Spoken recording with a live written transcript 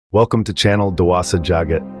Welcome to channel DEWA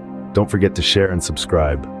SEJAGAD. Don't forget to share and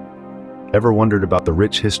subscribe. Ever wondered about the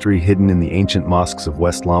rich history hidden in the ancient mosques of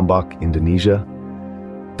West Lombok, Indonesia?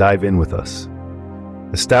 Dive in with us.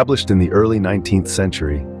 Established in the early 19th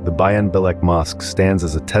century, the Bayan Mosque stands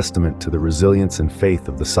as a testament to the resilience and faith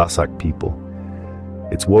of the Sasak people.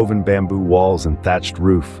 Its woven bamboo walls and thatched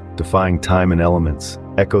roof, defying time and elements,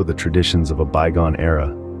 echo the traditions of a bygone era.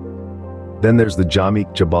 Then there's the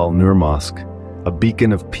Jamik Jabal Nur Mosque, a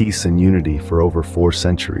beacon of peace and unity for over 4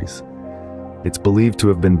 centuries. It's believed to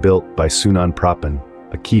have been built by Sunan Prapan,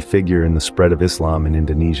 a key figure in the spread of Islam in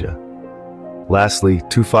Indonesia. Lastly,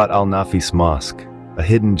 Tufat al-Nafis Mosque, a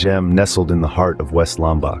hidden gem nestled in the heart of West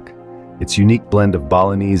Lombok. Its unique blend of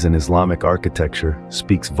Balinese and Islamic architecture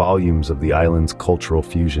speaks volumes of the island's cultural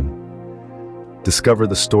fusion. Discover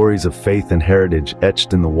the stories of faith and heritage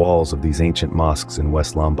etched in the walls of these ancient mosques in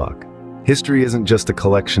West Lombok. History isn't just a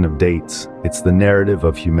collection of dates, it's the narrative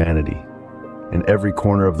of humanity. And every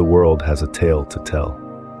corner of the world has a tale to tell.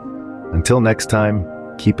 Until next time,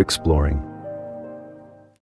 keep exploring.